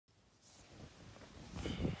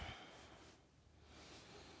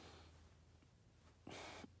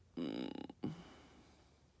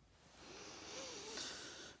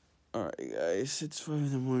guys, it's 5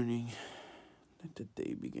 in the morning. Let the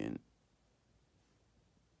day begin.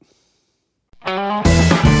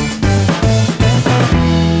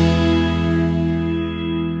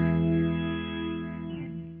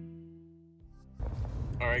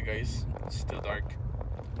 Alright guys, it's still dark.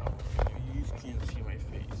 You can't see my face.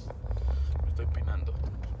 Me estoy peinando.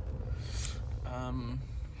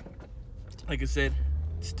 Like I said,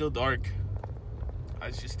 it's still dark.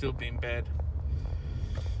 I should still be in bed.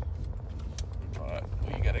 But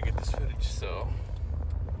we gotta get this footage, so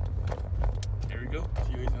here we go.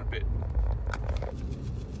 See you guys in a bit.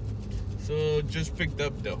 So just picked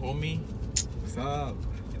up the homie. What's up?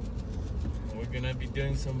 We're gonna be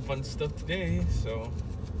doing some fun stuff today, so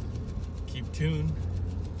keep tuned.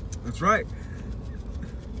 That's right.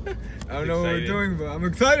 I don't know what we're doing, but I'm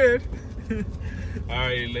excited.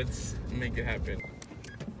 Alright, let's make it happen.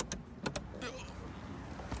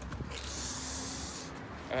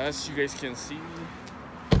 As you guys can see,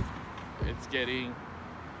 it's getting,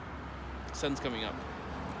 sun's coming up,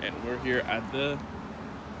 and we're here at the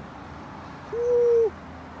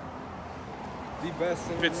best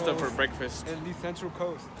pit stop for breakfast in the Central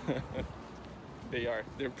Coast.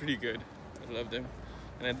 They're pretty good. I love them,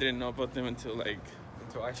 and I didn't know about them until I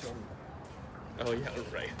showed them. Oh yeah,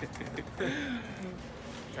 right.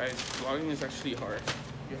 Guys, vlogging is actually hard.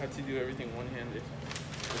 You have to do everything one-handed.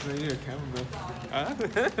 That's why you need a cameraman.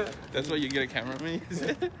 That's why you get a cameraman?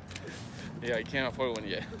 Yeah, I can't afford one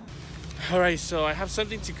yet. Alright, so I have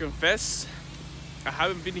something to confess. I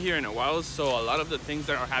haven't been here in a while, so a lot of the things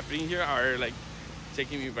that are happening here are like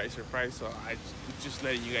taking me by surprise. So I'm just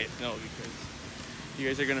letting you guys know, because you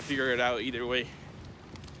guys are gonna figure it out either way.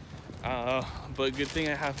 But good thing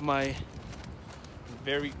I have my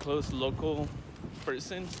very close local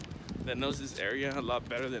person that knows this area a lot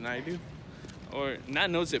better than I do. Or not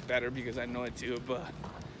knows it better, because I know it too, but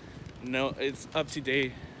no, it's up to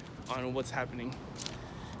date on what's happening.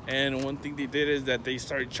 And one thing they did is that they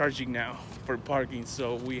started charging now for parking,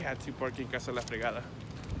 so we had to park in Casa La Fregada.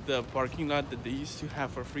 The parking lot that they used to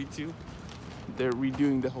have for free too, they're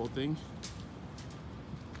redoing the whole thing.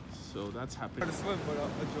 So that's happening. I swim, but I'll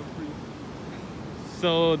jump free.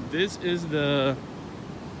 So this is the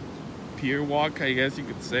pier walk, I guess you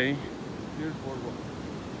could say. Pier boardwalk.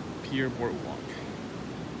 Pier boardwalk.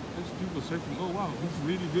 There's people surfing. Oh wow, it's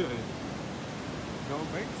really good. No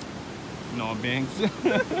banks? No banks.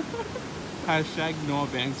 Hashtag no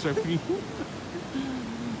banks surfing.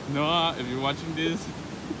 Noah, if you're watching this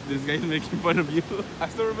guy's making fun of you. I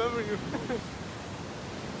still remember you.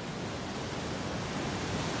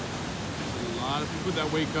 A lot of people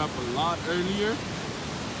that wake up a lot earlier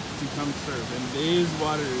to come surf, and this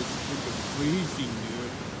water is freaking freezing, dude.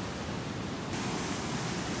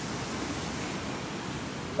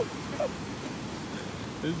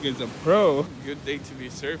 This guy's a pro. Good day to be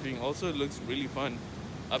surfing. Also, it looks really fun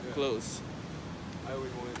up close. I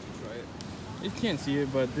always wanted to try it. You can't see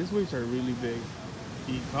it, but these waves are really big.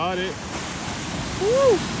 He caught it.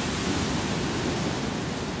 Woo!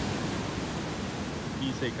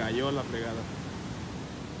 Y se cayó la fregada.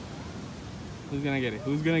 Who's gonna get it?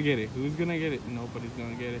 Who's gonna get it? Who's gonna get it? Nobody's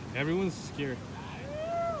gonna get it. Everyone's scared.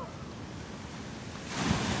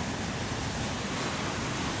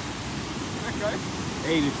 Okay.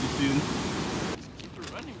 Hey, this is soon. Just keep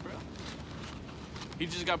it running, bro. He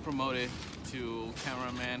just got promoted to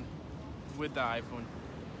cameraman with the iPhone.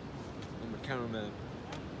 I'm a cameraman.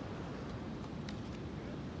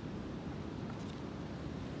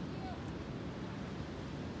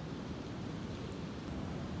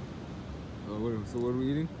 So what are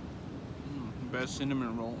we eating? Best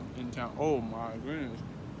cinnamon roll in town. Oh my goodness.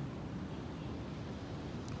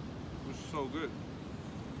 It's so good.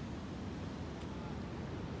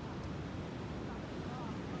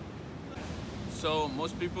 So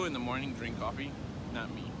most people in the morning drink coffee, not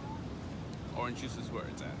me. Orange juice is where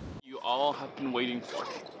it's at. You all have been waiting for,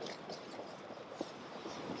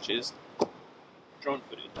 which is drone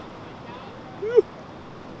footage. Woo!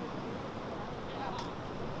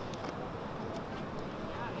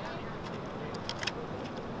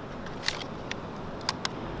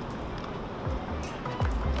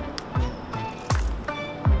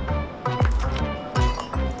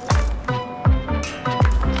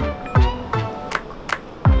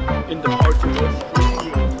 In the heart of us.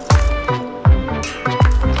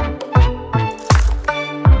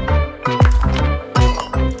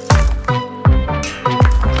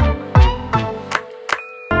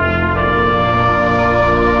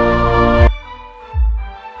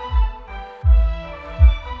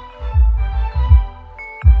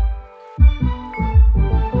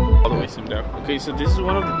 All the way zoomed out. Okay, so this is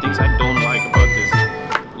one of the things I don't like about this.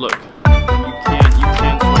 Look.